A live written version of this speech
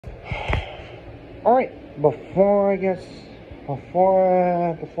Alright, before I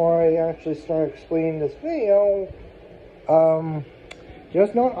actually start explaining this video,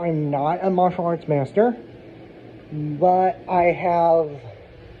 just note I'm not a martial arts master, but I have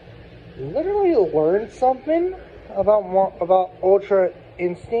literally learned something about Ultra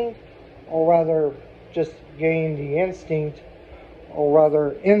Instinct, or rather, just gaining the instinct, or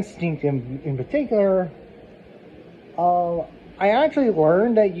rather, instinct in particular. I actually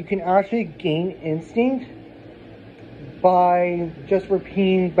learned that you can actually gain instinct by just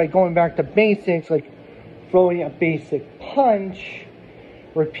by going back to basics, like throwing a basic punch,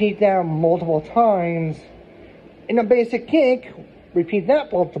 repeat that multiple times, and a basic kick, repeat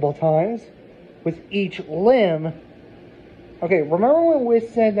that multiple times with each limb. Okay, remember when we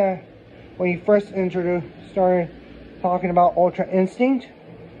said that when you first started talking about Ultra Instinct?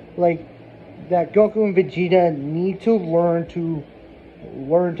 Like, that Goku and Vegeta need to learn to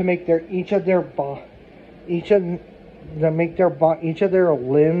make each of their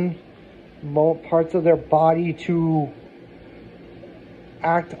limb parts of their body to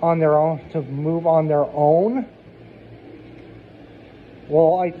act on their own, to move on their own.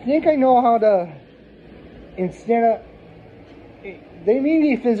 Well, I think I know how to, instead of, they may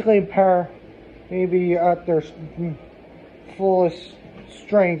be physically impaired, maybe at their fullest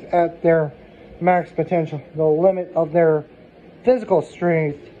strength, at their max potential, the limit of their physical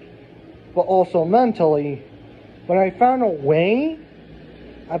strength, but also mentally. But I found a way.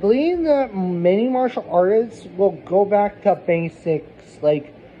 I believe that many martial artists will go back to basics,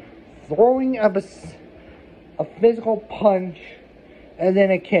 like throwing a physical punch and then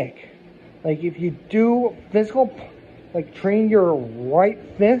a kick. Like, if you do physical, like, train your right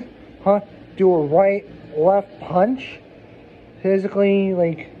fist, do a right left punch physically,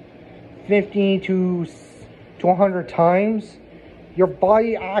 like 50 to 100 times, your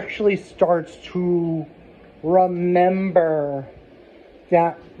body actually starts to remember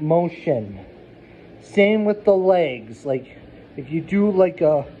that motion. Same with the legs. Like, if you do like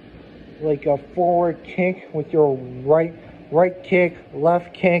a forward kick with your right kick,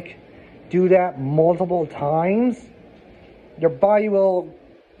 left kick, do that multiple times, your body will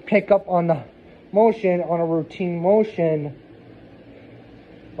pick up on the motion, on a routine motion,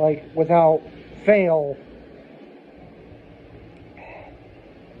 like, without fail.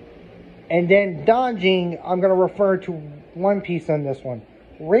 And then dodging, I'm going to refer to One Piece on this one.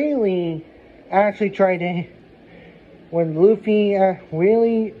 Rayleigh actually tried to, when Luffy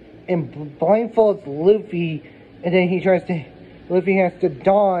really blindfolds Luffy, and then Luffy has to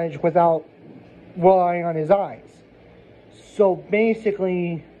dodge without relying on his eyes. So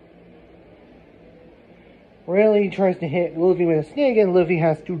basically, Rayleigh tries to hit Luffy with a snake, and Luffy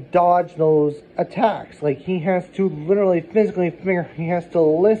has to dodge those attacks. Like, he has to literally physically he has to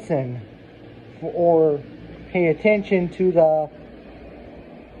listen or pay attention to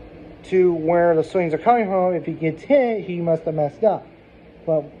where the swings are coming from. If he gets hit, he must have messed up.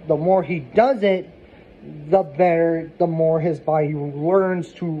 But the more he does it, the more his body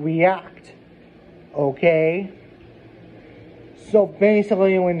learns to react. Okay? So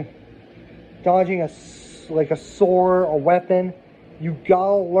basically, when dodging a sword or weapon, you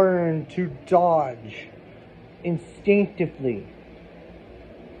gotta learn to dodge instinctively.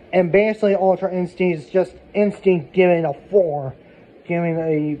 And basically, Ultra Instinct is just instinct given a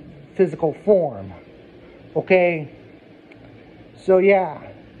physical form. Okay? So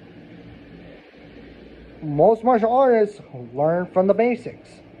yeah. Most martial artists learn from the basics.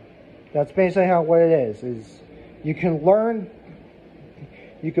 That's basically what it is you can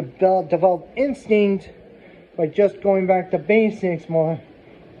develop instinct by just going back to basics more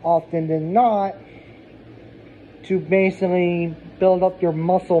often than not, to basically build up your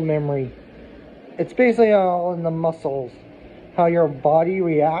muscle memory. It's basically all in the muscles, how your body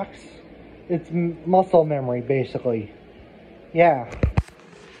reacts. It's muscle memory, basically. Yeah.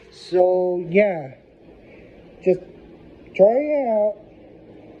 So yeah, just try it out.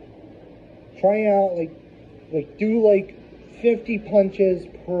 Like do like 50 punches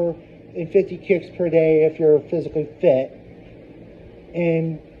and 50 kicks per day if you're physically fit,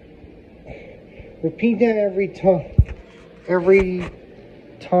 and repeat that every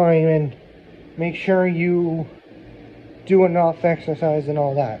time, and make sure you do enough exercise and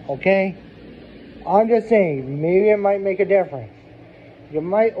all that. Okay, I'm just saying, maybe it might make a difference. You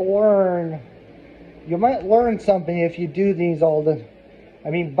might learn something if you do these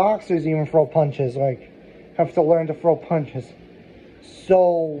boxers even throw punches, have to learn to throw punches.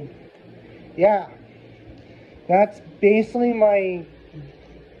 So yeah, that's basically my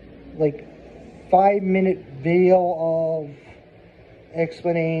 5-minute video of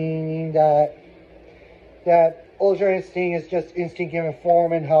explaining that that Ultra Instinct is just instinct given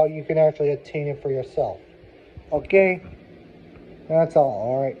form and how you can actually attain it for yourself. Okay? That's all,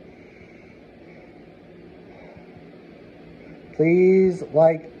 alright? Please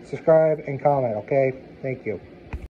like, subscribe, and comment, okay? Thank you.